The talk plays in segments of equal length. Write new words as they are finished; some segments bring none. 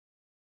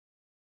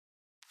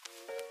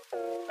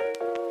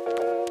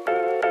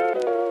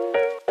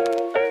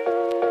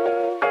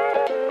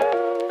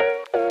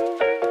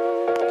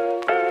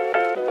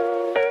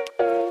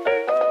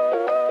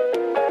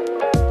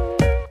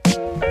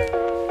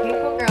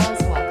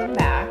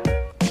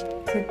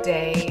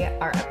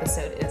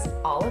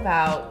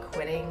about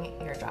quitting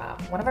your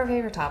job. One of our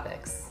favorite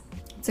topics.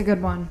 It's a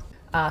good one.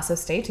 So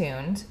stay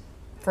tuned.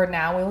 For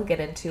now, we will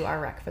get into our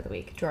rec for the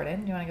week.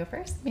 Jordan, do you want to go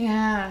first?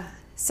 Yeah.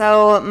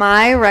 So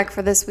my rec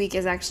for this week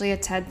is actually a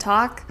TED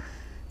Talk.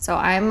 So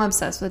I'm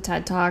obsessed with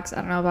TED Talks. I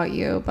don't know about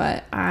you,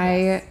 but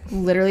I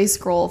literally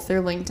scroll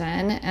through LinkedIn,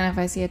 and if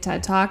I see a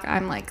TED Talk,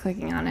 I'm like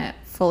clicking on it,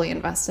 fully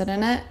invested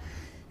in it.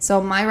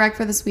 So my rec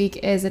for this week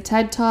is a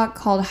TED Talk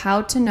called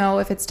How to Know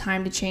If It's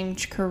Time to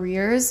Change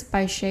Careers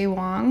by Shay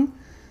Wong.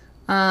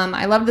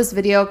 I love this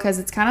video because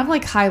it's kind of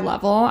like high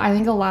level. I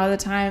think a lot of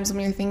the times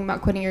when you're thinking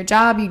about quitting your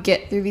job, you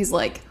get through these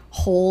like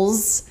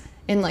holes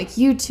in like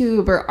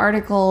YouTube or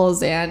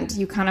articles, and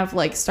you kind of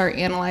like start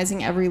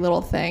analyzing every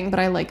little thing. But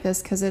I like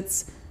this because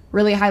it's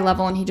really high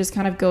level, and he just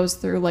kind of goes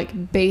through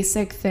like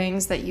basic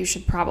things that you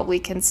should probably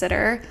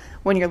consider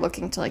when you're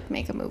looking to like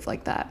make a move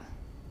like that.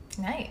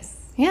 Nice.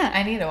 Yeah.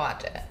 I need to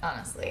watch it,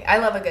 honestly. I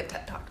love a good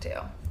TED Talk too.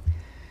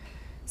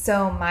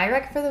 So my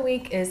rec for the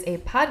week is a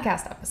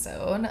podcast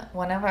episode.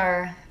 One of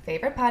our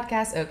favorite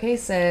podcasts, Okay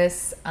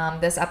Sis.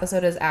 This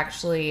episode is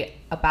actually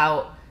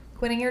about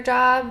quitting your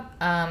job.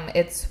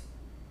 It's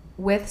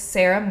with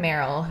Sarah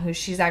Merrill,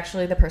 she's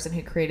actually the person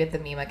who created the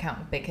meme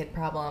account Big Kid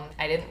Problem.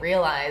 I didn't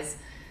realize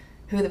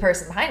who the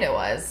person behind it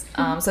was.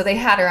 So they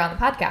had her on the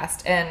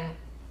podcast, and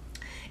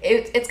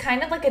it's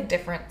kind of like a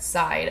different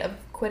side of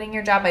quitting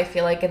your job. I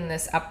feel like in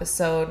this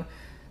episode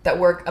that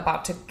we're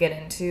about to get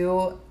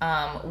into,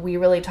 we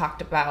really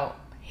talked about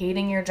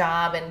hating your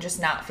job and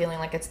just not feeling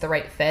like it's the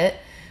right fit.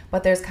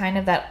 But there's kind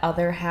of that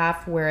other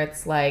half where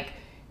it's like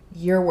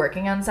you're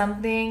working on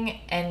something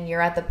and you're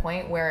at the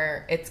point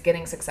where it's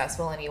getting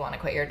successful and you want to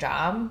quit your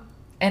job.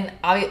 And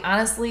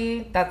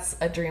honestly, that's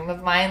a dream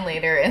of mine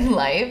later in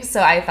life.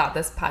 So I thought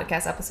this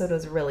podcast episode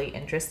was really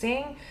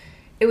interesting.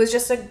 It was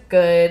just a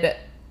good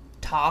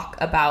talk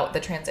about the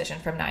transition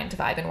from 9 to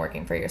 5 and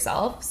working for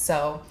yourself.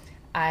 So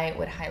I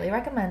would highly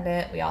recommend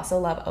it. We also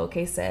love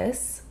Okay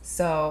Sis,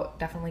 so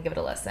definitely give it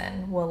a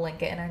listen. We'll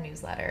link it in our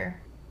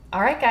newsletter. All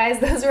right, guys,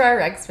 those are our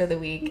recs for the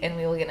week, and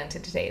we will get into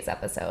today's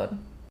episode.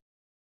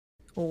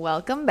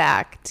 Welcome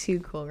back to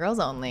Cool Girls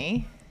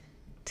Only.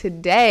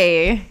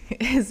 Today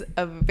is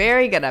a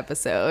very good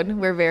episode.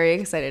 We're very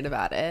excited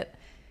about it.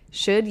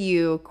 Should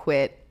you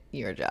quit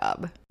your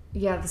job?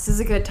 Yeah, this is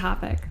a good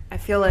topic. I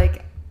feel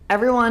like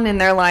everyone in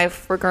their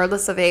life,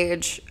 regardless of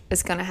age,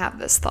 is going to have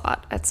this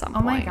thought at some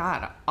point. Oh my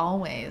God,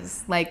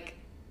 always. Like,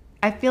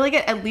 I feel like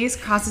it at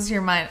least crosses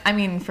your mind. I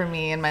mean, for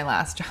me in my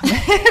last job,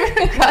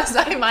 it crossed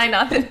my mind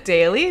on the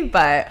daily,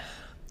 but,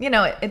 you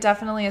know, it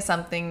definitely is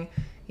something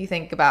you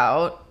think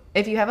about.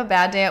 If you have a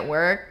bad day at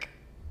work,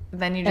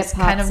 then you just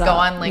kind of go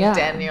on LinkedIn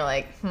and you're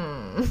like,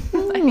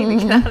 I need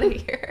to get out of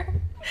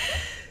here.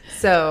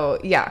 So,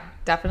 yeah,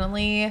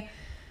 definitely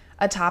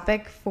a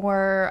topic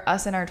for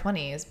us in our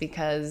 20s,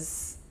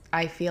 because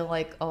I feel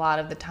like a lot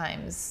of the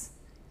times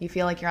you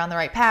feel like you're on the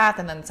right path,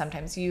 and then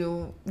sometimes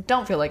you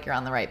don't feel like you're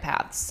on the right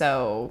path.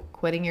 So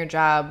quitting your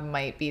job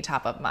might be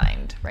top of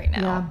mind right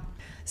now. Yeah.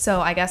 So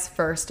I guess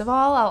first of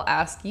all, I'll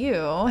ask you,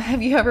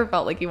 have you ever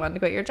felt like you wanted to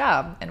quit your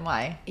job, and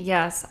why?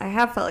 Yes, I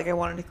have felt like I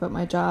wanted to quit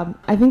my job.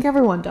 I think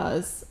everyone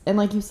does. And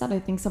like you said, I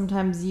think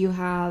sometimes you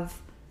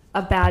have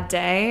a bad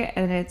day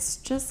and it's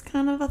just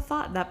kind of a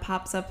thought that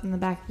pops up in the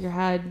back of your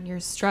head. You're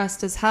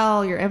stressed as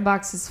hell, your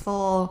inbox is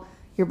full,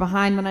 you're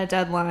behind on a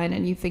deadline,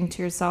 and you think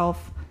to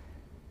yourself,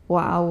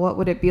 wow, what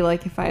would it be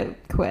like if I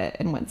quit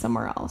and went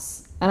somewhere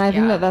else? And I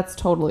think that that's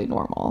totally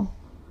normal.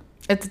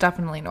 It's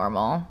definitely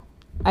normal.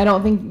 I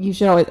don't think you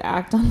should always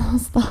act on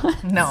those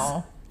thoughts.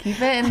 No. Keep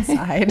it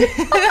inside.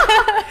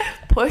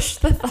 Push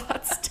the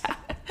thoughts down.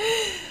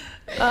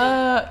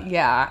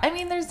 Yeah. I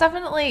mean, there's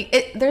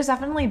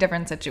definitely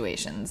different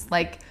situations.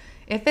 Like,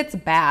 if it's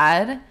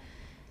bad,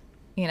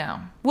 you know,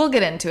 we'll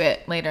get into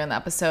it later in the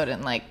episode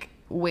and like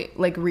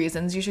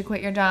reasons you should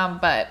quit your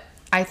job, but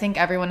I think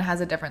everyone has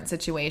a different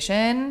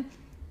situation,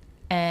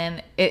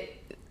 and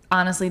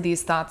honestly,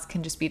 these thoughts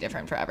can just be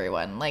different for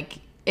everyone. Like,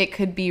 it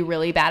could be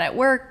really bad at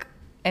work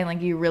and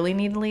like you really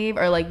need to leave,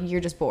 or like you're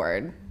just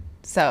bored.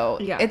 So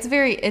yeah,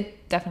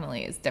 it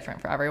definitely is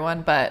different for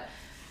everyone. But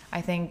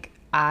I think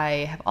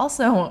I have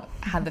also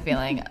had the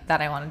feeling that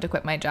I wanted to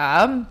quit my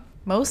job,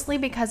 mostly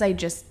because I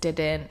just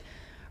didn't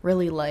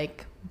really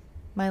like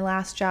my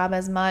last job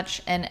as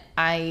much, and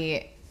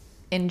I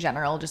in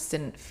general just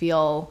didn't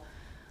feel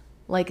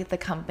like the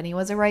company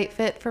was a right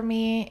fit for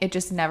me. It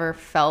just never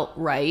felt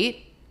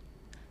right.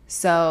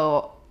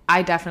 So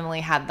I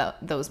definitely had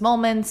those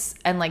moments,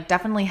 and like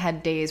definitely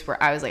had days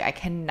where I was like, I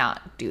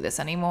cannot do this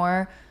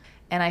anymore.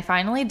 And I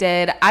finally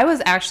did. I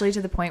was actually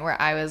to the point where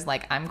I was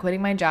like, I'm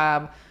quitting my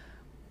job,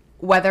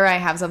 whether I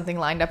have something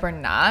lined up or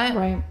not.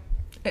 Right.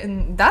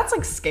 And that's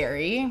like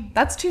scary.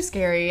 That's too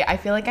scary. I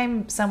feel like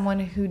I'm someone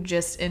who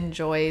just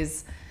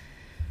enjoys,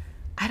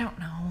 I don't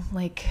know,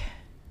 like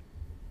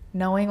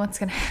knowing what's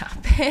going to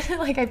happen.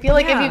 Like, I feel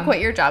like if you quit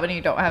your job and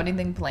you don't have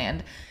anything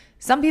planned,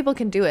 some people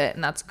can do it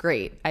and that's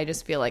great. I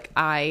just feel like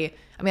I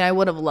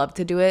would have loved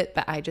to do it,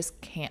 but I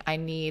just can't. I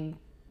need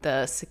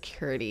the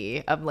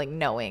security of like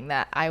knowing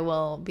that I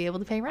will be able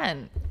to pay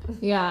rent.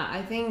 Yeah,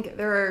 I think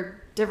there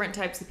are different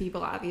types of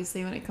people,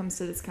 obviously, when it comes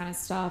to this kind of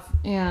stuff.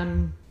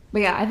 But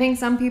yeah, I think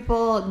some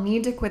people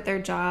need to quit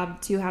their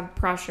job to have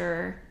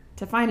pressure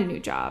to find a new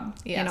job.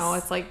 Yes. You know,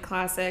 it's like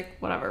classic,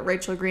 whatever,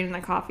 Rachel Green in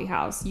the coffee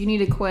house. You need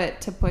to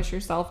quit to push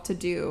yourself to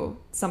do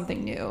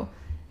something new.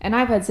 And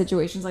I've had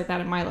situations like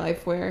that in my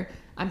life where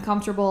I'm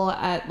comfortable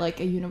at like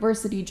a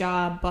university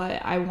job,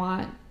 but I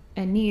want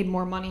and need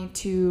more money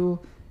to,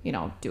 you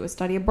know, do a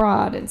study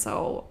abroad. And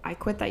so I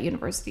quit that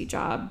university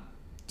job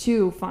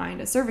to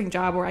find a serving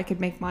job where I could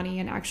make money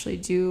and actually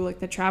do like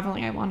the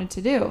traveling I wanted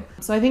to do.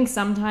 So I think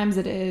sometimes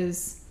it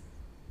is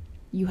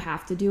you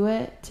have to do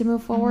it to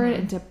move forward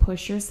and to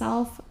push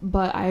yourself.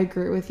 But I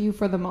agree with you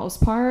for the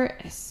most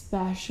part,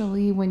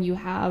 especially when you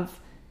have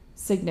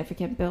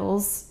significant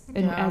bills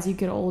and as you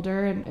get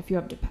older and if you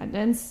have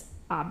dependents,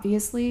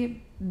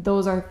 obviously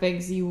those are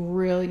things you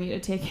really need to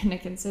take into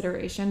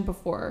consideration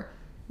before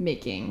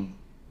making.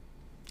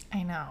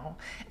 I know.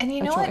 And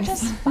you know what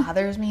just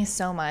bothers me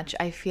so much?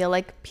 I feel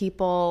like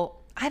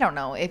people, I don't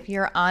know, if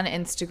you're on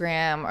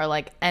Instagram or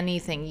like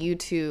anything,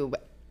 YouTube,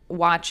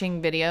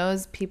 watching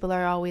videos, people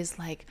are always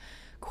like,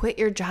 quit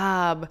your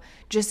job,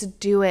 just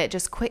do it,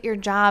 just quit your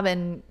job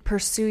and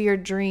pursue your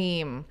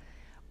dream.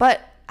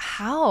 But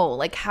how?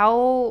 Like,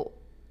 how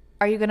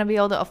are you going to be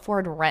able to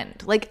afford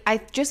rent? Like,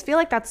 I just feel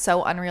like that's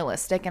so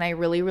unrealistic. And I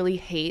really, really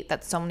hate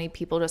that so many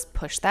people just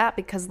push that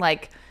because,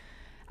 like,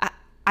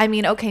 I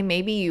mean, okay,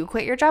 maybe you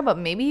quit your job, but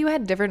maybe you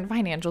had different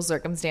financial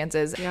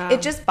circumstances. Yeah.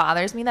 It just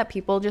bothers me that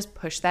people just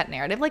push that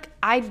narrative. Like,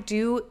 I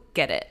do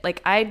get it.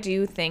 Like, I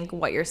do think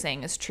what you're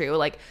saying is true.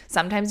 Like,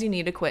 sometimes you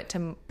need to quit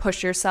to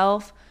push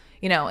yourself,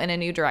 you know, in a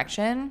new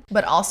direction.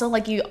 But also,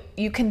 like,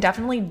 you can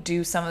definitely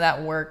do some of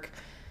that work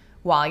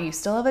while you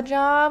still have a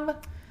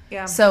job.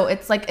 Yeah. So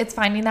it's like, it's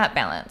finding that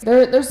balance.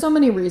 There's so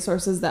many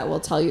resources that will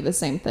tell you the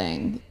same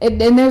thing.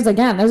 And there's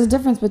a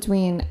difference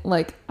between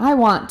like, I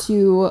want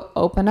to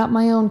open up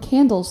my own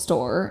candle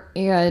store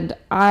and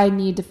I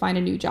need to find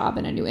a new job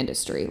in a new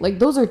industry. Like,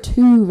 those are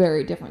two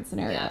very different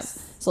scenarios.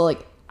 Yes. So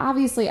like,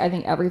 obviously I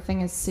think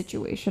everything is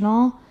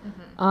situational.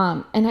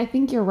 And I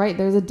think you're right.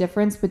 There's a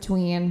difference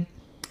between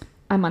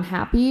I'm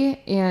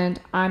unhappy and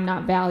I'm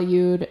not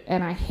valued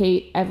and I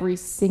hate every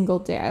single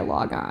day I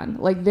log on.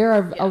 Like, there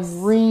are a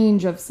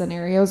range of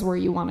scenarios where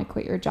you want to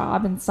quit your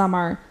job, and some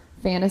are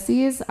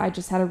fantasies. I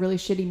just had a really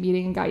shitty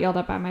meeting and got yelled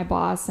at by my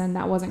boss, and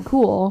that wasn't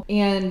cool.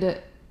 And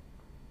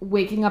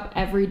waking up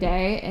every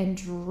day and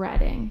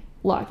dreading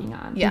logging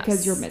on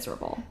because you're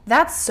miserable.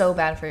 That's so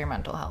bad for your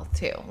mental health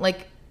too.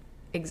 Like,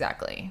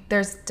 exactly.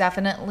 There's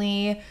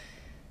definitely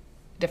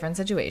different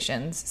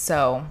situations.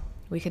 So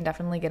we can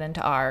definitely get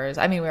into ours.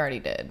 I mean, we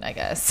already did, I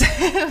guess.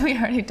 We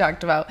already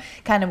talked about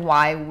kind of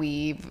why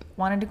we've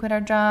wanted to quit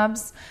our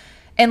jobs.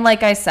 And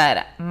like I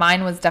said,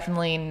 mine was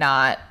definitely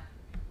not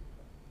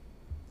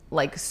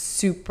like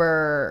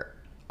super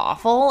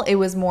awful. It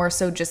was more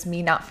so just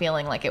me not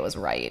feeling like it was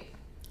right.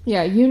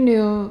 Yeah, you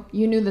knew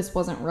this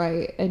wasn't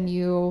right, and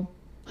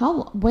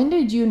when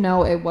did you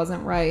know it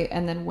wasn't right,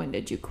 and then when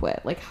did you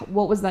quit? Like,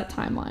 what was that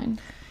timeline?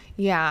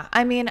 Yeah,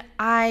 I mean,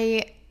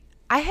 I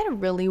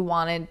had really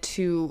wanted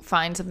to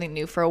find something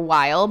new for a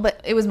while, but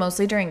it was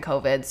mostly during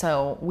COVID.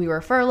 So we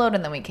were furloughed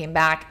and then we came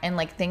back and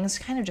like things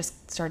kind of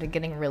just started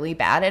getting really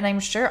bad. And I'm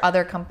sure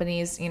other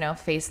companies, you know,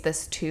 face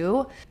this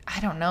too. I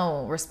don't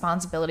know.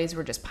 Responsibilities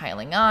were just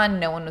piling on.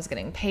 No one was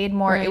getting paid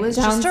more. Right. It was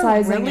downsizing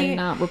just a really, and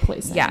not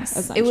replacing.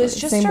 Yes. It was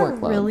just a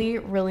really,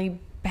 really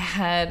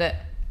bad,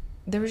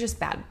 there was just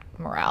bad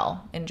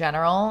morale in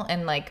general.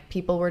 And like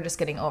people were just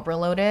getting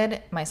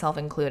overloaded, myself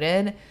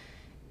included.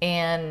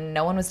 And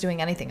no one was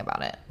doing anything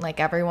about it. Like,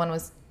 everyone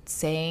was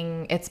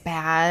saying it's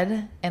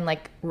bad and,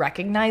 like,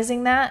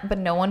 recognizing that, but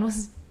no one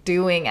was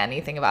doing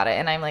anything about it.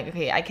 And I'm like,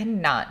 okay, I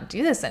cannot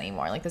do this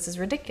anymore. Like, this is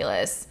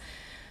ridiculous.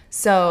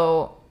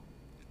 So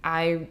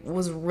I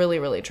was really,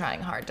 really trying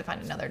hard to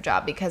find another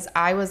job because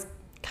I was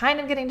kind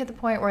of getting to the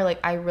point where, like,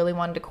 I really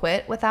wanted to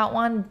quit without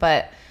one,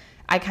 but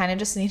I kind of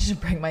just needed to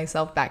bring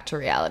myself back to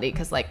reality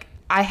because, like,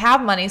 I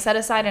have money set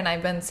aside and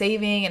I've been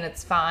saving and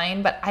it's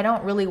fine, but I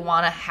don't really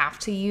want to have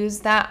to use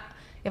that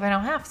if I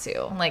don't have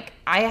to. Like,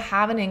 I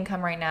have an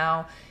income right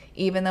now,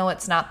 even though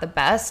it's not the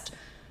best.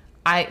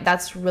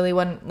 That's really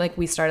when like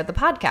we started the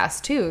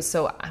podcast too.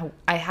 So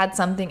I had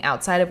something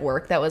outside of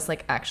work that was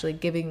like actually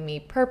giving me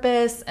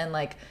purpose and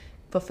like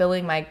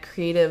fulfilling my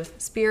creative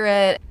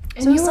spirit.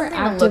 And so you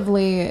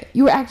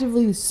were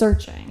actively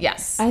searching.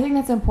 Yes. I think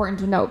that's important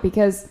to note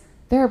because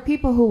there are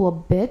people who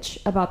will bitch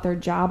about their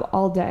job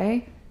all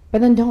day but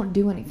then don't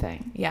do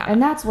anything. Yeah.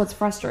 And that's what's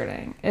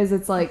frustrating, is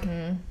it's like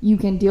you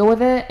can deal with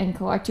it and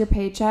collect your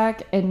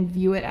paycheck and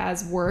view it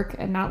as work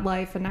and not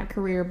life and not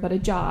career, but a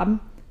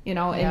job, you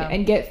know,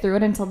 and get through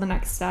it until the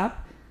next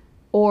step,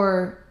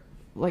 or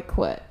like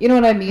quit. You know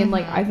what I mean?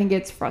 Like, I think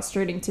it's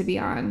frustrating to be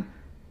on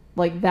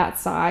like that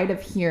side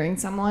of hearing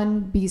someone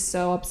be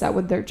so upset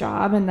with their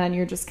job, and then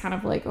you're just kind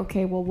of like,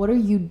 okay, well, what are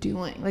you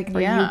doing? Like, are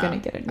you gonna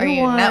get a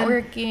new one? Are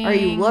you networking? Are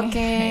you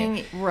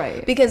looking?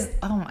 Right. Because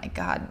oh my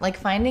god, like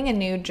finding a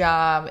new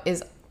job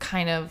is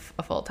kind of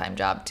a full-time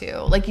job too.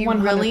 Like you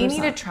 100%. Really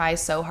need to try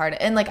so hard.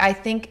 And like I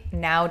think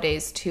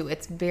nowadays too,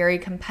 it's very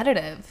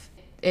competitive.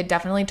 It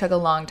definitely took a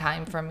long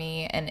time for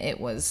me and it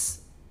was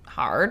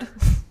hard.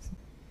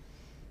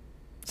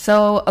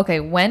 So, okay,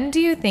 when do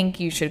you think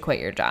you should quit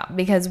your job?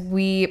 Because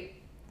we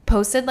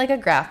posted like a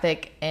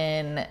graphic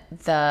in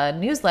the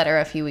newsletter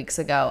a few weeks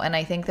ago, and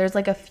I think there's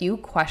like a few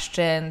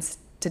questions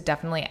to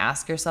definitely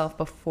ask yourself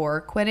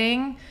before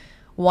quitting.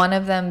 One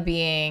of them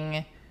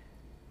being,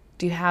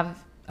 do you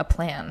have a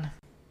plan?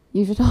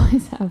 You should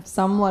always have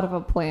somewhat of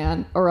a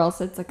plan, or else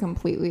it's a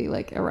completely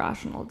like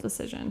irrational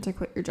decision to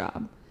quit your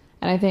job.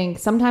 And I think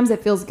sometimes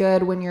it feels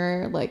good when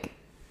you're like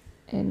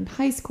in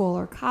high school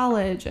or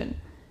college and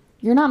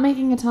you're not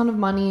making a ton of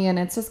money and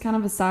it's just kind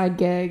of a side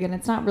gig and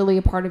it's not really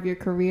a part of your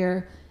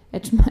career.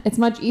 It's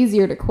much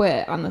easier to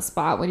quit on the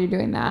spot when you're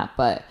doing that.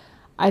 But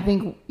I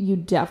think you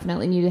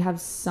definitely need to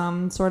have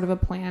some sort of a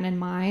plan in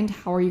mind.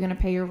 How are you going to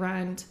pay your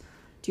rent?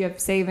 Do you have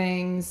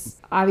savings?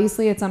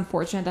 Obviously, it's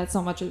unfortunate that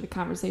so much of the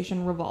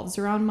conversation revolves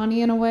around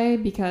money in a way,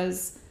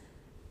 because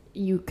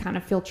you kind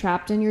of feel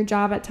trapped in your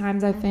job at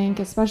times, I think,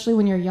 especially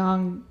when you're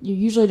young. You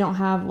usually don't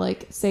have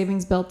like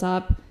savings built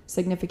up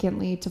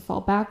significantly to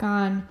fall back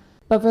on.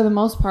 But for the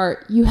most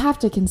part, you have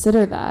to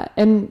consider that.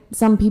 And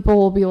some people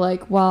will be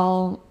like,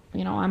 well,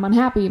 you know, I'm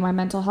unhappy. My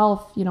mental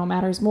health, you know,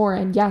 matters more.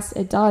 And yes,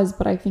 it does.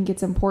 But I think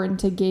it's important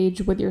to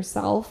gauge with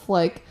yourself,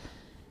 like,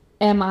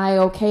 am I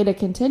okay to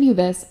continue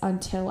this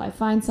until I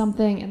find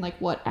something? And like,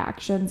 what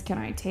actions can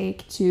I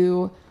take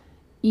to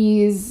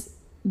ease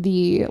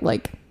the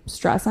like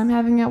stress I'm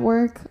having at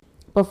work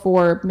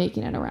before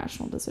making an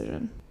irrational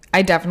decision?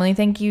 I definitely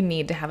think you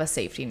need to have a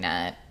safety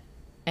net.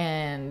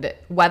 And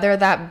whether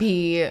that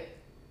be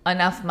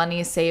enough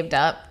money saved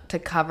up to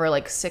cover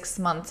like 6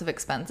 months of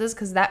expenses,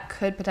 because that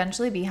could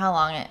potentially be how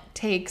long it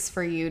takes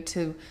for you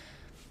to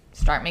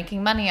start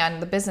making money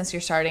on the business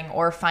you're starting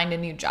or find a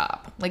new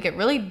job. Like it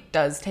really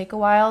does take a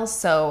while,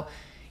 so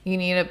you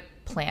need a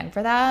plan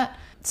for that.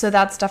 So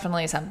that's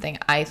definitely something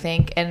I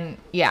think. And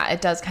yeah,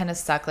 it does kind of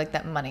suck like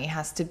that money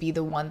has to be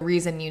the one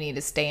reason you need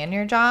to stay in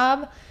your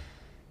job.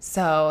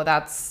 So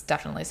that's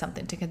definitely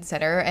something to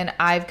consider. And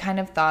I've kind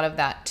of thought of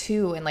that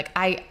too. And like,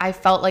 I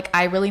felt like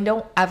I really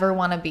don't ever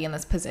want to be in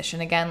this position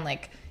again,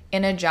 like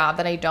in a job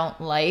that I don't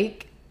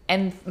like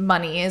and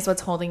money is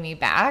what's holding me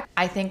back.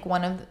 I think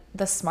one of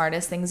the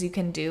smartest things you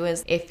can do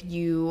is if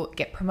you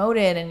get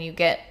promoted and you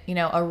get, you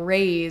know, a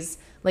raise,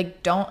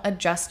 like don't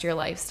adjust your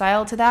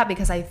lifestyle to that,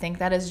 because I think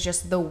that is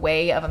just the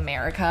way of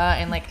America,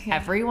 and like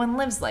everyone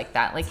lives like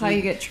that. Like that's how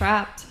you get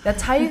trapped.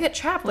 That's how you get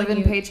trapped.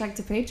 Living paycheck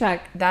to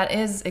paycheck. That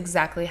is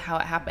exactly how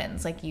it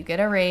happens. Like you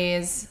get a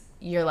raise,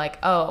 you're like,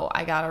 oh,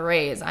 I got a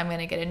raise. I'm going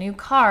to get a new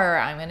car.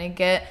 I'm going to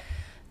get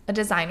a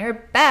designer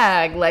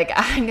bag. Like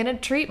I'm going to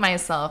treat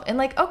myself. And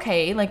like,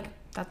 okay, like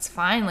that's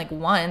fine. Like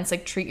once,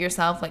 like treat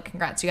yourself, like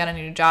congrats, you got a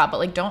new job, but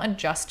like don't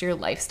adjust your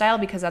lifestyle,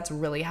 because that's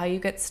really how you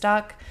get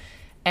stuck.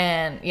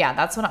 And yeah,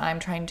 that's what I'm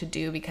trying to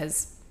do,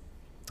 because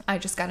I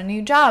just got a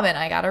new job and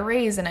I got a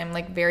raise and I'm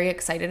like very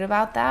excited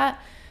about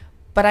that,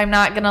 but I'm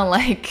not going to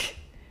like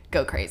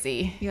go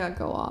crazy. Yeah,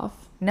 go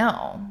off.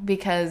 No,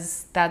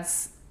 because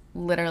that's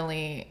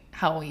literally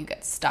how you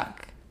get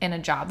stuck in a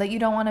job that you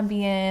don't want to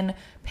be in,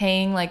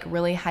 paying like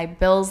really high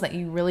bills that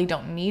you really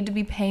don't need to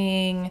be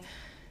paying.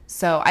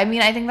 So, I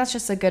mean, I think that's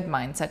just a good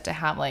mindset to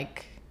have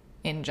like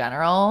in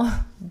general,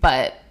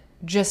 but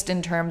just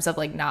in terms of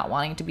like not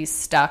wanting to be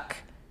stuck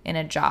in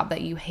a job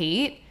that you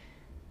hate,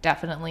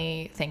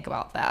 definitely think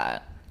about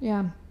that.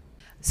 Yeah.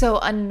 So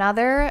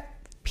another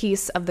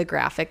piece of the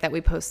graphic that we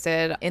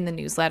posted in the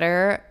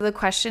newsletter, the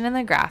question in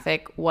the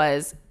graphic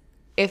was,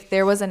 if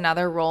there was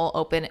another role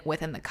open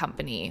within the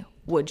company,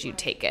 would you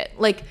take it?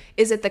 Like,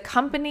 is it the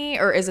company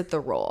or is it the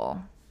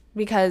role?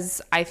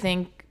 Because I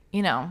think,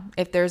 you know,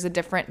 if there's a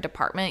different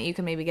department you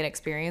can maybe get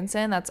experience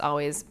in, that's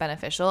always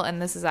beneficial.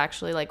 And this is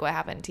actually like what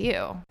happened to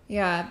you.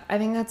 Yeah, I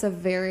think that's a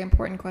very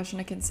important question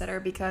to consider,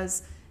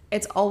 because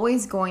it's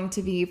always going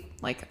to be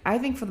like, I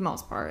think for the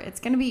most part,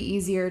 it's going to be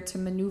easier to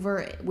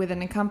maneuver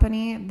within a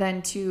company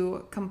than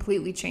to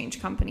completely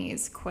change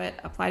companies, quit,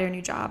 apply to a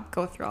new job,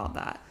 go through all of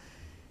that.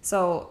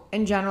 So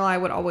in general, I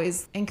would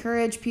always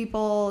encourage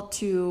people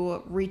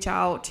to reach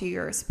out to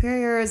your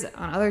superiors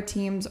on other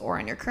teams or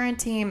on your current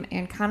team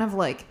and kind of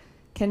like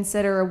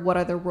consider what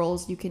other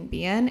roles you can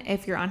be in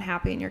if you're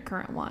unhappy in your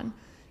current one.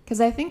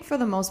 Because I think for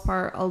the most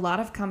part, a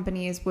lot of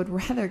companies would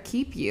rather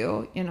keep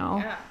you, you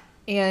know,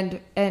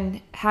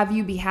 and have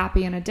you be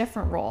happy in a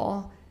different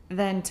role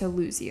than to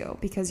lose you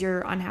because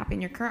you're unhappy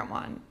in your current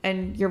one.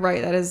 And you're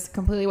right, that is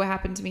completely what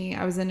happened to me.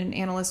 I was in an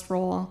analyst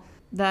role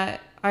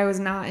that I was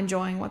not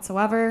enjoying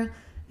whatsoever.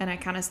 And I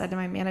kind of said to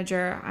my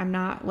manager, I'm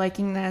not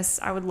liking this.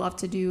 I would love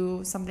to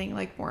do something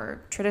like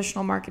more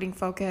traditional marketing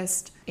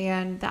focused.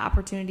 And the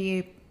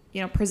opportunity,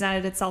 you know,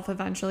 presented itself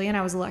eventually. And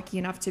I was lucky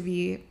enough to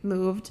be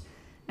moved.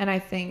 And I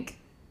think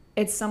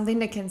it's something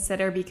to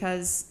consider,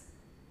 because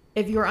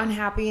if you're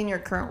unhappy in your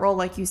current role,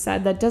 like you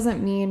said, that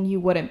doesn't mean you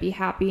wouldn't be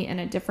happy in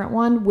a different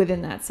one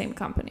within that same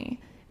company.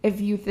 If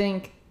you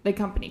think the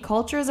company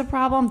culture is a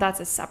problem, that's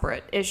a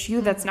separate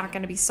issue that's not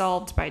going to be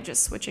solved by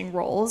just switching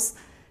roles.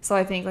 So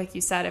I think, like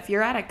you said, if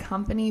you're at a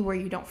company where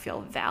you don't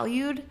feel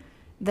valued,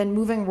 then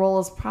moving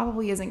roles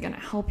probably isn't going to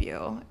help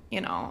you.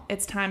 You know,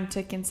 it's time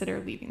to consider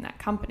leaving that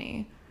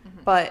company.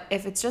 But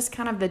if it's just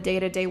kind of the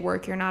day-to-day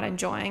work you're not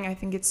enjoying, I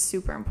think it's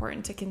super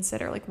important to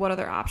consider, like, what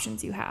other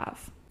options you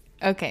have.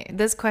 Okay,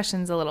 this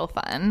question's a little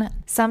fun.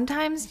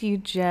 Sometimes you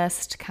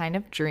just kind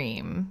of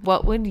dream.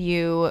 What would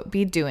you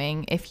be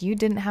doing if you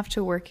didn't have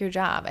to work your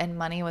job and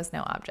money was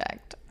no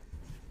object?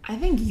 I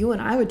think you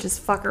and I would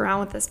just fuck around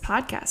with this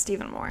podcast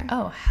even more.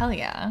 Oh, hell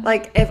yeah.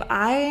 Like, if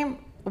I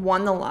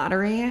won the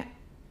lottery,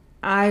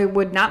 I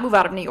would not move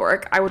out of New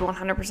York. I would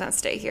 100%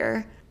 stay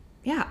here.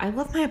 Yeah, I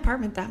love my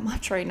apartment that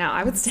much right now.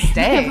 I would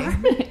stay in my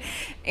apartment.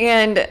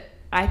 And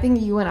I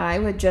think you and I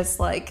would just,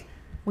 like...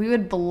 We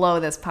would blow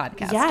this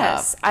podcast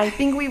Yes. up. I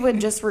think we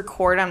would just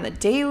record on the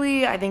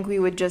daily. I think we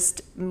would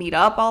just meet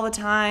up all the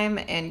time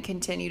and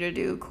continue to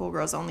do Cool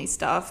Girls Only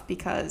stuff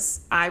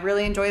because I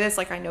really enjoy this.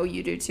 Like, I know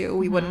you do too.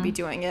 We wouldn't be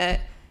doing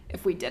it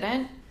if we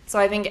didn't. So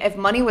I think if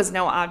money was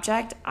no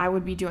object, I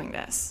would be doing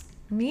this.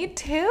 Me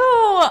too.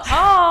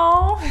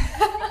 Oh,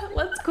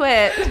 let's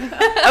quit.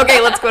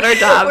 Okay, let's quit our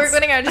jobs. We're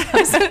quitting our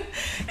jobs.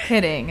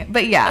 Kidding.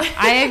 But yeah,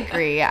 I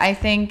agree. I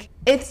think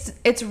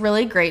it's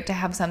really great to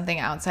have something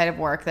outside of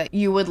work that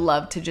you would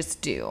love to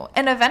just do.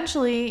 And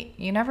eventually,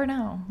 you never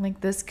know.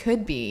 Like, this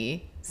could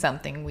be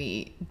something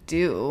we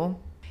do.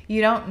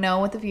 You don't know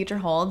what the future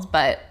holds,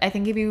 but I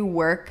think if you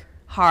work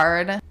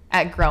hard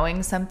at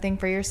growing something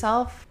for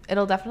yourself,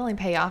 it'll definitely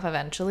pay off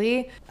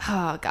eventually.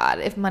 Oh God,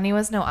 if money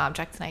was no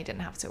object and I didn't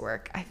have to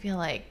work, I feel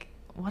like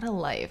what a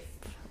life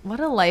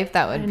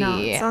that would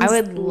be. I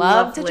would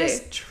love to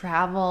just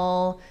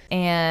travel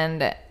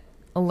and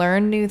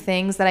learn new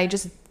things that I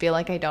just feel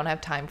like I don't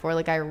have time for.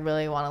 Like, I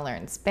really want to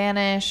learn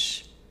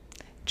Spanish.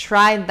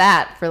 Tried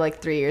that for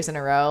like 3 years in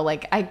a row.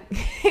 Like, I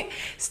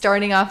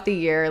starting off the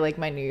year, like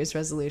my New Year's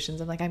resolutions,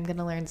 I'm like, I'm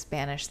gonna learn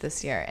Spanish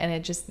this year, and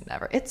it just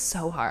never. It's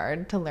so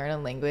hard to learn a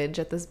language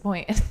at this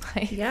point in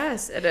life.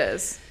 Yes, it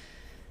is.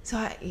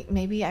 So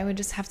maybe I would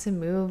just have to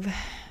move,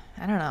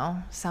 I don't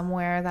know,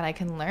 somewhere that I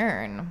can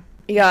learn.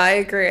 Yeah, I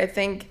agree. I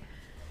think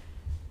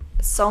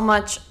so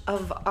much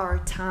of our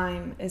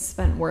time is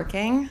spent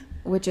working,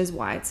 which is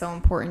why it's so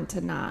important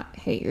to not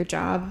hate your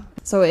job.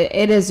 So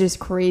it is just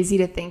crazy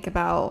to think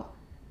about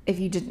if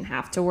you didn't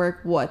have to work,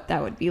 what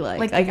that would be like.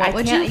 Like what I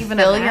would can't you even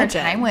fill imagine.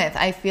 your time with?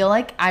 I feel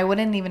like I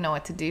wouldn't even know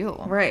what to do.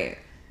 Right.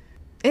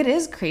 It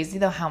is crazy,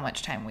 though, how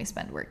much time we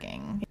spend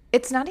working.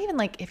 It's not even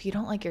like if you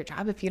don't like your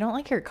job, if you don't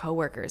like your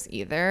coworkers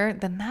either,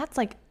 then that's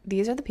like,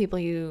 these are the people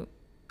you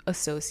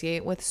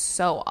associate with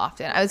so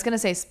often. I was going to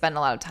say spend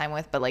a lot of time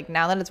with, but like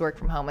now that it's work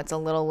from home, it's a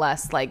little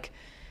less like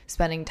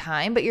spending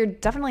time, but you're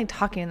definitely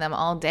talking to them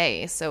all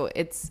day. So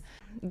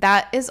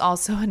that is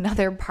also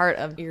another part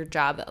of your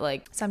job that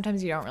like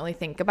sometimes you don't really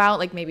think about.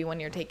 Like maybe when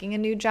you're taking a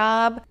new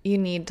job, you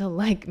need to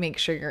like make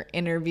sure you're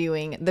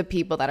interviewing the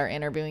people that are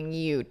interviewing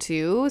you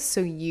too,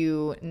 so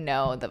you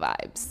know the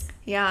vibes.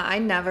 Yeah, I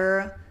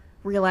never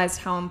realized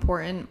how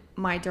important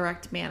my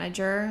direct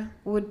manager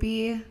would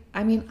be.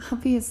 I mean,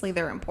 obviously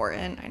they're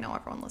important. I know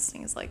everyone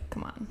listening is like,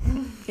 come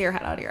on, get your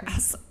head out of your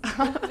ass.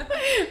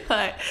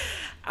 But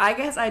I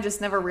guess I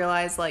just never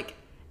realized, like,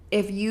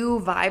 if you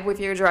vibe with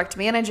your direct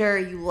manager,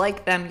 you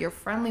like them, you're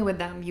friendly with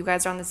them, you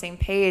guys are on the same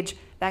page,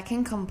 that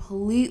can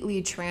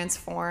completely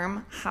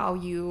transform how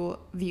you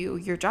view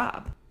your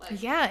job.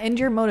 Yeah, and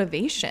your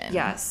motivation.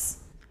 Yes.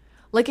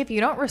 Like if you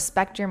don't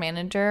respect your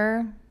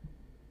manager,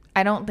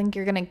 I don't think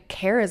you're going to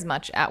care as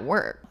much at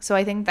work. So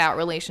I think that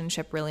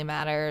relationship really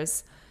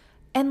matters.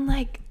 And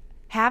like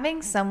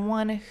having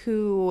someone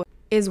who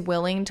is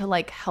willing to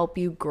like help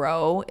you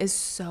grow is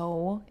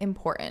so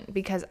important,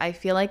 because I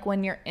feel like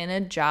when you're in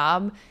a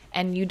job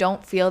and you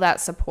don't feel that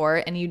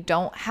support and you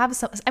don't have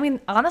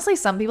honestly,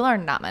 some people are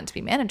not meant to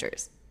be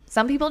managers.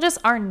 Some people just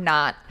are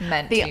not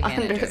meant to be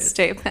managers. The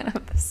understatement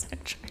of the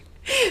century.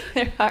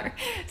 There are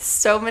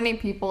so many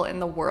people in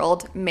the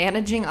world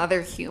managing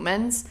other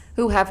humans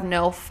who have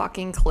no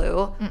fucking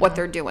clue what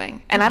they're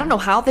doing. And I don't know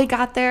how they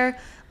got there.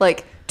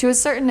 Like, to a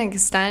certain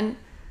extent,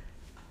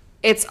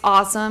 it's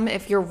awesome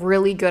if you're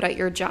really good at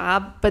your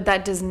job, but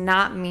that does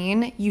not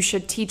mean you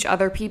should teach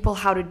other people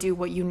how to do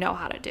what you know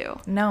how to do.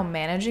 No,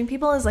 managing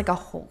people is like a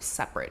whole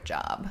separate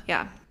job.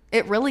 Yeah.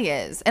 It really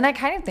is. And I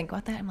kind of think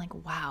about that. I'm like,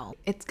 wow,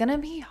 it's going to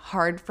be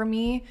hard for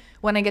me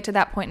when I get to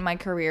that point in my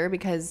career,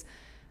 because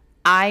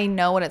I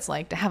know what it's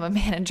like to have a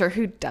manager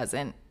who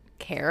doesn't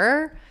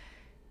care.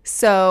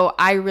 So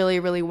I really,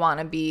 really want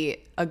to be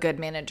a good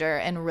manager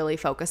and really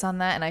focus on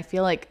that. And I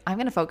feel like I'm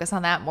going to focus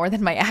on that more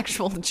than my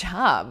actual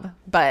job.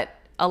 But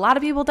a lot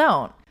of people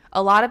don't.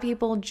 A lot of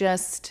people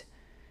just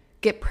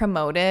get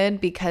promoted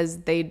because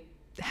they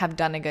have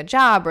done a good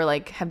job or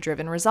like have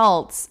driven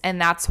results. And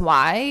that's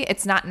why.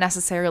 It's not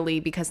necessarily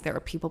because they're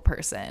a people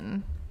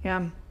person.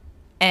 Yeah.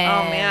 And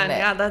oh man,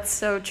 yeah, that's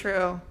so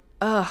true.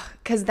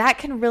 because that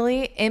can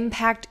really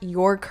impact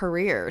your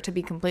career, to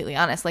be completely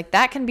honest. Like,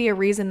 that can be a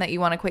reason that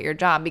you want to quit your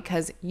job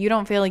because you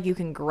don't feel like you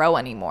can grow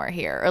anymore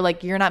here, or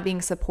like you're not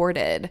being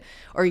supported,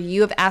 or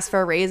you have asked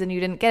for a raise and you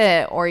didn't get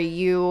it, or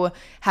you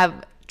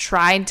have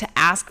tried to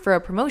ask for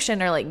a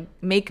promotion or like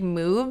make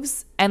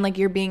moves and like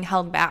you're being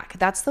held back.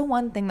 That's the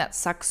one thing that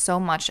sucks so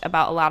much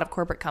about a lot of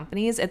corporate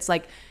companies. It's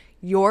like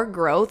your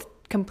growth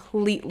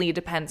completely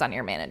depends on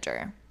your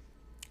manager.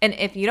 And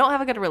if you don't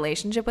have a good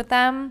relationship with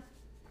them,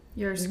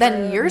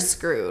 then you're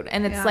screwed.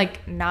 And it's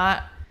like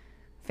not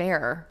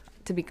fair,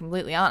 to be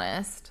completely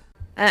honest.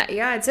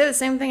 Yeah, I'd say the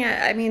same thing.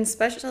 I mean,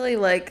 especially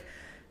like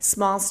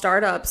small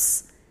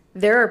startups,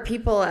 there are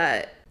people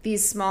at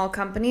these small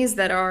companies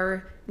that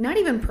are not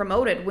even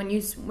promoted. When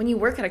you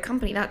work at a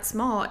company that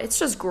small, it's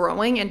just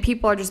growing and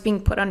people are just being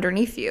put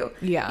underneath you.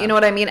 Yeah. You know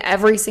what I mean?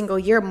 Every single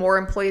year, more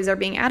employees are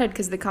being added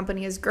because the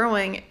company is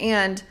growing,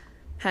 and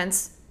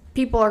hence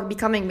people are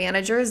becoming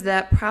managers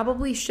that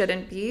probably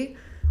shouldn't be,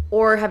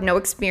 or have no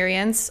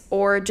experience,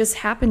 or just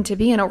happen to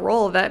be in a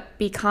role that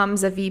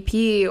becomes a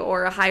VP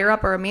or a higher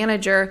up or a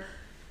manager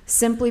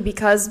simply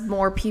because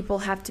more people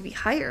have to be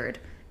hired,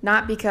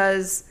 not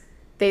because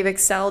they've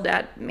excelled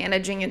at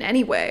managing in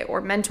any way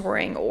or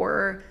mentoring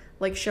or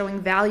like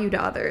showing value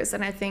to others.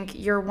 And I think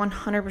you're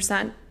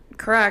 100%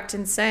 correct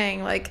in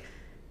saying like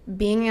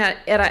being at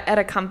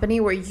a company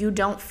where you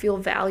don't feel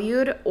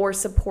valued or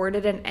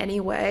supported in any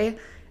way,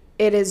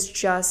 it is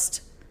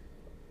just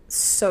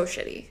so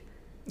shitty.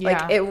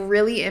 Like, it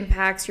really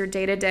impacts your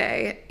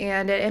day-to-day,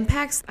 and it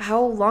impacts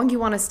how long you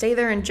want to stay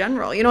there in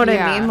general. You know what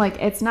I mean? Like,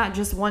 it's not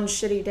just one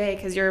shitty day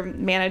because your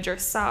manager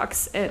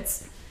sucks.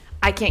 It's,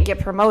 I can't get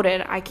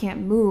promoted. I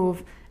can't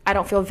move. I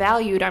don't feel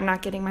valued. I'm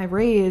not getting my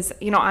raise.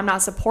 You know, I'm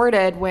not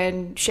supported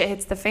when shit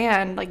hits the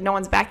fan. Like, no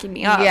one's backing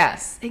me up.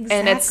 Yes, exactly.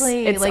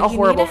 And it's like, a horrible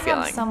feeling. You need to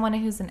feeling. have someone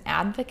who's an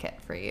advocate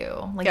for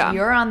you. Like,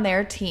 you're on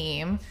their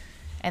team,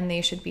 and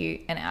they should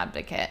be an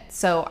advocate.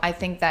 So I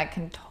think that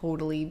can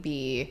totally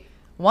be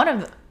one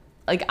of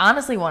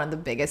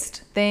the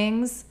biggest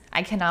things.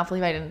 I cannot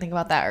believe I didn't think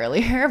about that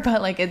earlier,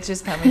 but like it's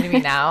just coming to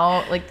me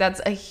now. Like that's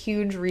a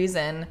huge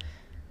reason,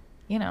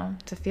 you know,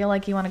 to feel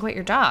like you want to quit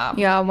your job.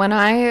 Yeah, when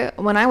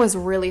I was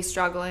really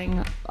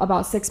struggling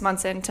about 6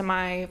 months into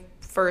my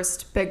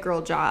first big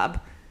girl job,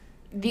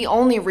 the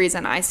only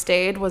reason I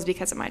stayed was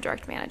because of my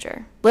direct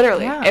manager.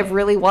 Literally, it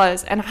really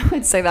was. And I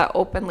would say that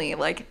openly,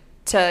 like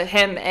to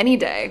him any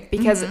day,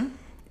 because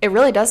it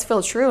really does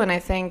feel true. And I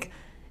think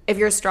if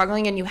you're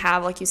struggling and you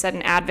have, like you said,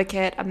 an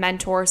advocate, a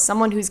mentor,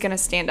 someone who's going to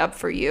stand up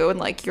for you and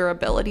like your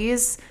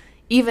abilities,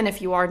 even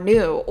if you are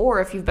new or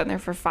if you've been there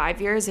for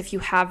 5 years, if you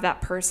have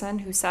that person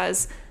who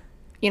says,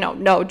 you know,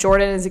 no,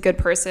 Jordan is a good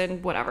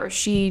person, whatever,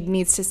 she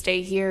needs to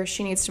stay here,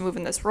 she needs to move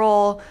in this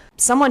role,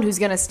 someone who's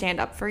going to stand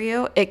up for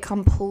you, it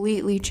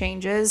completely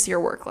changes your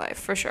work life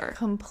for sure.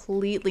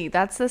 Completely.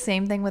 That's the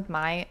same thing with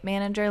my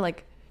manager.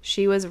 Like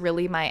she was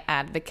really my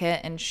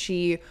advocate, and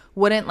she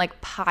wouldn't like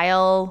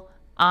pile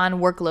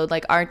on workload.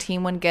 Like our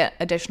team would get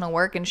additional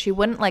work and she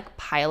wouldn't like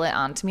pile it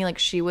onto me. Like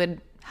she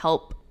would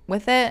help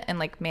with it and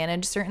like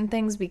manage certain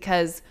things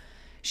because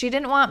she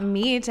didn't want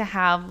me to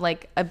have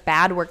like a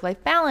bad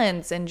work-life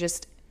balance and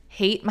just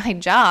hate my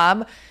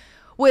job,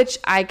 which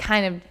I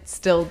kind of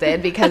still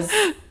did because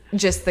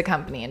just the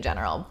company in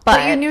general.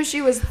 But you knew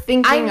she was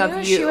thinking of you.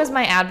 I knew she was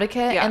my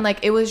advocate, and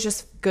like it was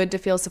just good to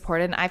feel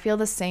supported. And I feel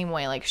the same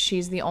way. Like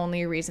she's the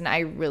only reason I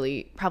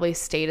really probably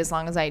stayed as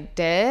long as I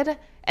did.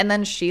 And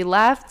then she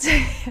left,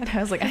 and I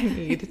was like, I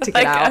need to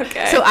get out.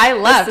 Okay. So I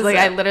left. Like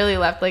I literally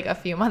left like a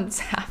few months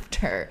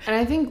after. And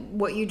I think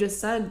what you just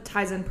said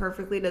ties in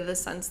perfectly to the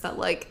sense that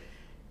like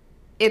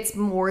it's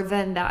more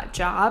than that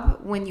job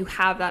when you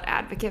have that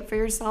advocate for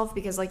yourself,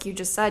 because like you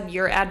just said,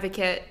 your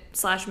advocate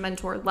 /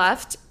 mentor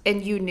left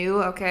and you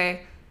knew,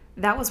 okay,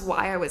 that was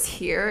why I was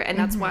here, and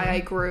that's why I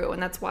grew,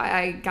 and that's why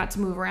I got to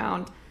move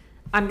around.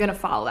 I'm going to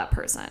follow that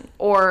person.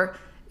 Or,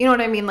 you know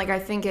what I mean? Like I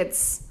think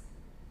it's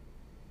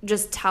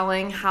just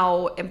telling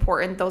how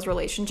important those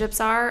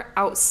relationships are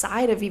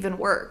outside of even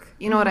work.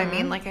 You know what I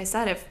mean? Like I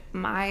said, if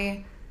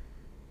my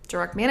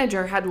direct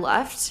manager had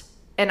left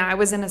and I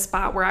was in a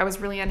spot where I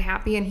was really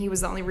unhappy and he was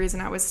the only reason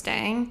I was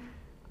staying,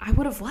 I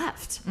would have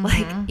left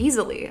like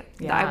easily.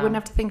 Yeah. I wouldn't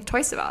have to think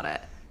twice about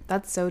it.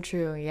 That's so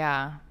true.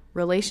 Yeah.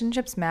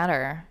 Relationships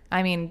matter.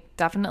 I mean,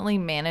 definitely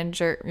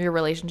your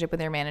relationship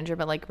with your manager,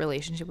 but like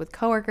relationship with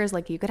coworkers.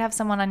 Like you could have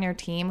someone on your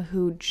team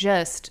who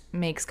just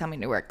makes coming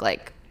to work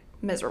like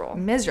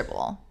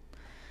miserable.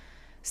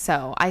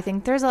 So I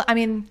think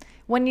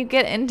when you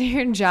get into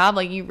your job,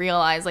 like you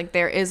realize like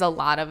there is a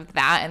lot of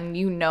that, and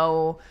you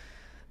know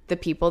the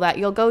people that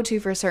you'll go to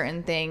for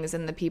certain things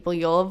and the people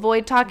you'll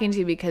avoid talking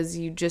to because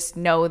you just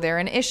know they're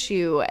an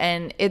issue.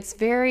 And it's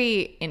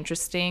very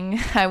interesting,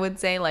 I would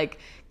say, like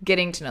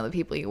getting to know the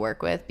people you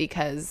work with,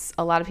 because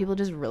a lot of people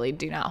just really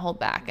do not hold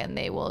back and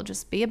they will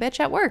just be a bitch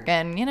at work,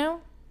 and you know,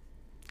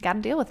 gotta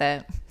deal with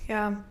it.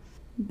 Yeah.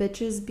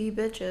 Bitches be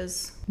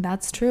bitches.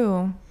 That's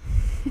true.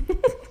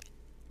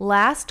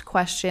 Last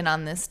question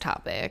on this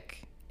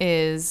topic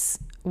is,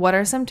 what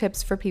are some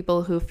tips for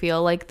people who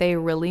feel like they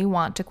really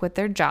want to quit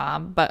their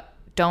job but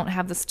don't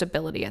have the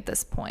stability at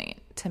this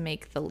point to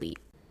make the leap?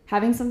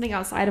 Having something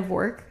outside of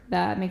work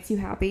that makes you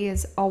happy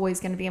is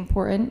always going to be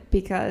important,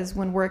 because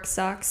when work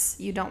sucks,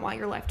 you don't want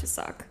your life to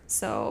suck.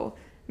 So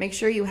make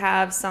sure you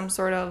have some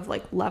sort of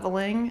like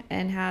leveling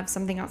and have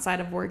something outside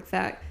of work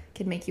that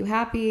can make you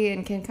happy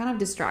and can kind of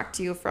distract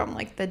you from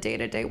like the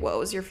day-to-day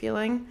woes you're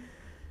feeling.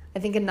 I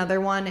think another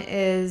one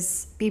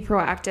is be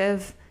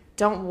proactive.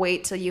 Don't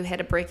wait till you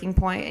hit a breaking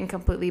point and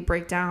completely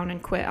break down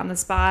and quit on the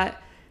spot.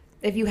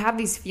 If you have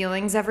these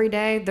feelings every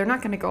day, they're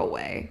not going to go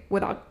away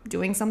without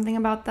doing something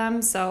about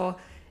them. So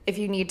if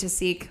you need to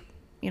seek,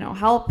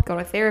 help, go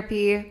to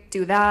therapy,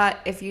 do that.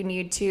 If you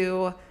need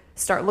to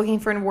start looking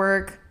for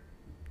work,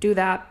 do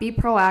that. Be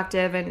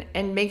proactive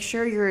and make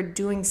sure you're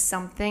doing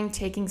something,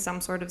 taking some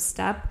sort of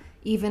step,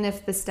 even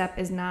if the step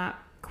is not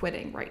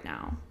quitting right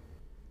now.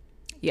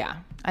 Yeah,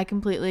 I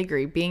completely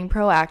agree. Being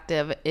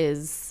proactive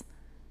is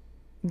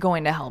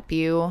going to help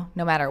you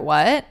no matter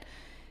what.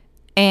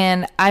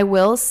 And I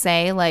will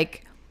say,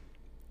 like,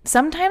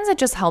 sometimes it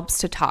just helps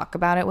to talk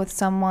about it with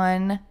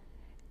someone,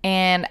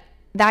 and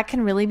that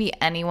can really be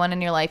anyone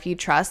in your life you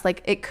trust.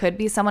 Like, it could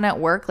be someone at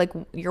work, like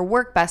your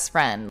work best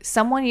friend,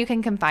 someone you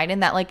can confide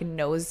in that like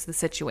knows the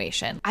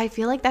situation. I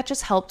feel like that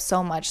just helps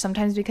so much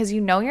sometimes, because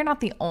you're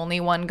not the only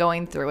one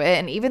going through it.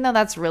 And even though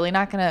that's really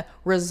not going to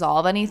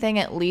resolve anything,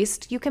 at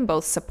least you can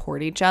both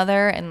support each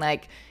other and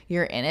like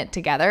you're in it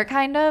together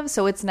kind of.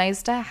 So it's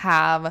nice to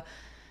have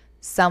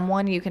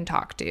someone you can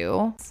talk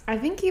to. I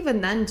think even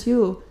then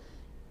too,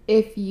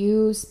 if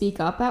you speak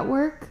up at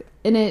work,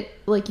 and it,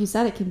 like you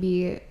said, it can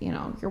be,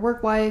 your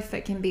work wife,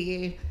 it can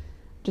be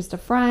just a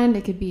friend,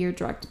 it could be your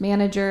direct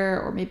manager,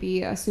 or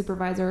maybe a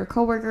supervisor or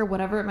coworker,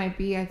 whatever it might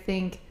be. I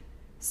think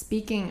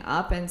speaking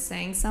up and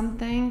saying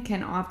something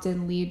can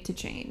often lead to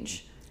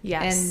change.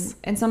 Yes.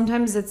 And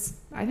sometimes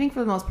I think for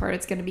the most part,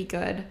 it's going to be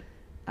good.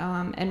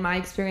 In my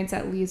experience,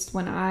 at least,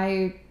 when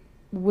I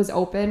was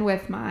open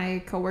with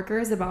my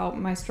coworkers about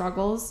my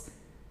struggles,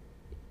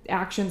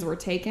 actions were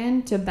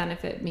taken to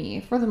benefit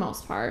me for the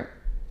most part.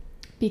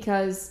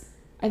 Because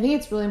I think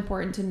it's really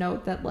important to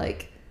note that,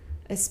 like,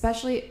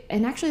 especially,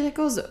 and actually that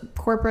goes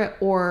corporate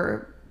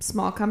or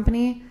small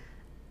company,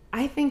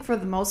 I think for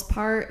the most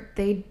part,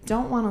 they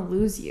don't want to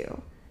lose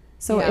you.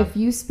 So if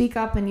you speak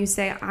up and you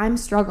say, I'm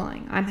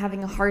struggling, I'm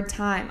having a hard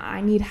time,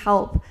 I need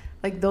help,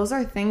 like, those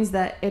are things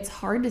that it's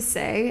hard to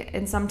say,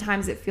 and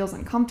sometimes it feels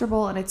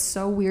uncomfortable, and it's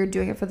so weird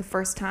doing it for the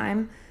first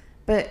time.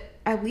 But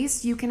at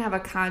least you can have a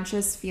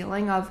conscious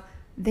feeling of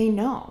they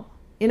know.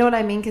 You know what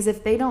I mean? Because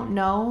if they don't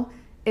know,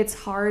 it's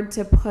hard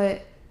to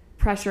put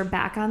pressure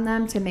back on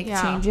them to make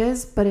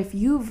changes. But if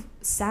you've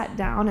sat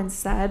down and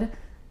said,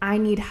 I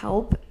need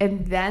help,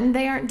 and then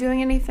they aren't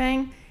doing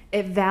anything,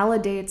 it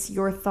validates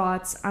your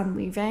thoughts on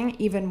leaving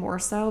even more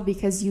so,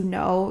 because you're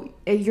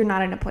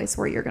not in a place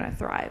where you're going to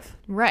thrive.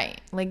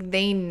 Right. Like,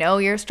 they know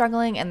you're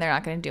struggling and they're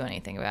not going to do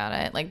anything about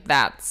it. Like,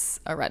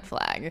 that's a red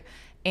flag.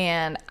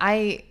 And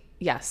I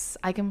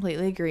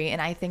completely agree.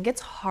 And I think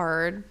it's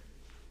hard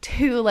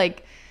to,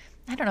 like,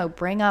 I don't know,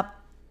 bring up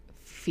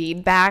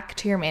feedback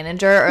to your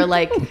manager, or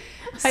like,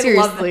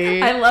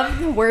 seriously. I love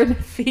the word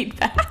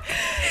feedback.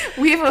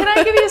 Can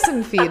I give you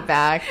some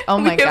feedback? Oh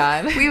my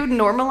God. We've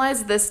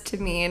normalized this to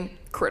mean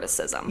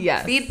criticism.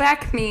 Yes.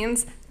 Feedback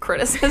means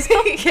criticism.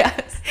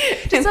 Yes.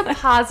 Just a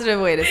positive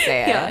way to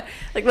say it. Yeah.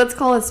 Like, let's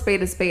call a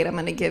spade a spade. I'm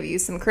going to give you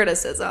some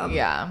criticism.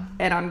 Yeah.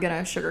 And I'm going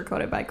to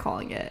sugarcoat it by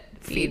calling it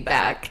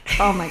feedback.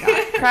 Oh my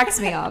God. Cracks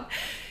me up.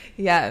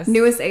 Yes.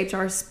 Newest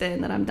HR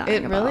spin that I'm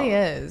dying about. It really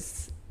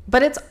is.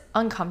 But it's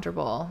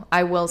uncomfortable,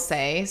 I will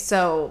say.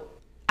 So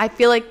I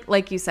feel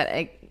like you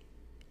said,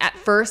 at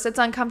first it's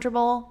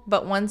uncomfortable,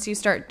 but once you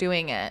start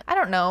doing it, I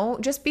don't know,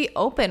 just be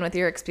open with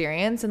your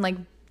experience and like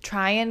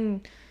try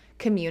and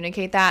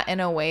communicate that in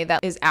a way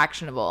that is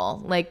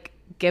actionable. Like,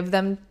 give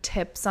them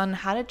tips on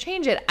how to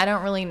change it. I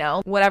don't really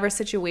know. Whatever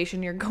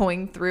situation you're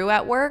going through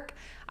at work,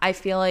 I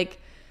feel like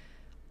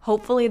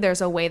hopefully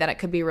there's a way that it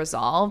could be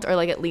resolved, or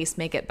like at least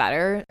make it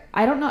better.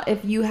 I don't know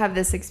if you have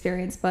this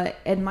experience, but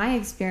in my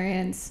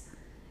experience,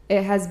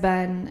 it has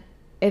been,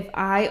 if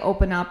I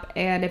open up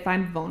and if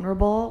I'm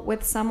vulnerable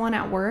with someone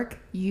at work,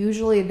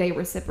 usually they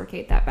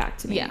reciprocate that back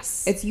to me.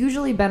 Yes. It's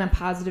usually been a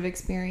positive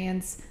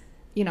experience.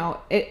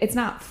 It's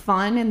not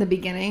fun in the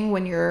beginning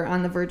when you're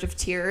on the verge of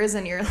tears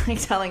and you're like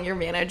telling your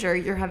manager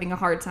you're having a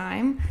hard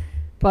time.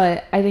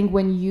 But I think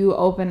when you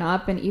open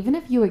up, and even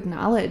if you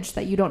acknowledge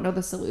that you don't know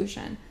the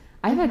solution,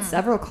 I've had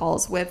several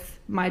calls with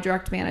my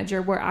direct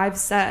manager where I've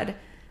said,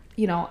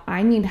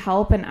 I need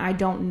help and I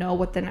don't know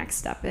what the next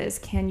step is.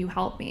 Can you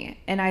help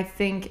me? And I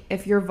think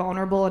if you're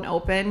vulnerable and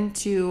open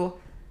to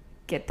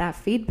get that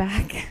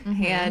feedback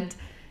and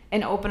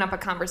open up a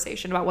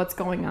conversation about what's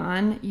going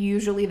on,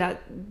 usually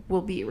that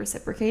will be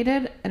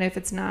reciprocated. And if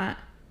it's not,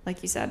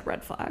 like you said,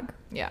 red flag.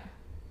 Yeah.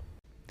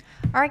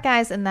 All right,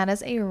 guys. And that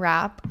is a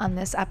wrap on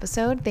this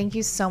episode. Thank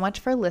you so much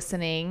for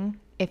listening.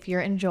 If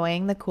you're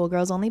enjoying the Cool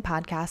Girls Only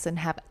podcast and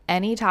have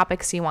any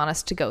topics you want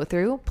us to go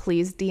through,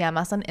 please DM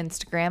us on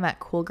Instagram at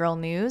Cool Girl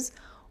News,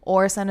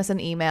 or send us an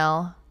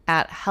email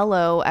at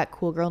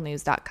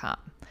hello@coolgirlnews.com.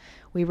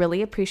 We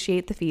really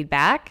appreciate the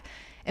feedback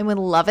and would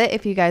love it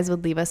if you guys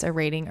would leave us a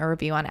rating or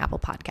review on Apple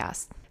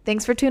Podcasts.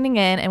 Thanks for tuning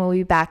in, and we'll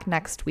be back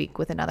next week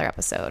with another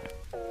episode.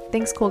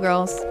 Thanks, cool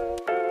girls.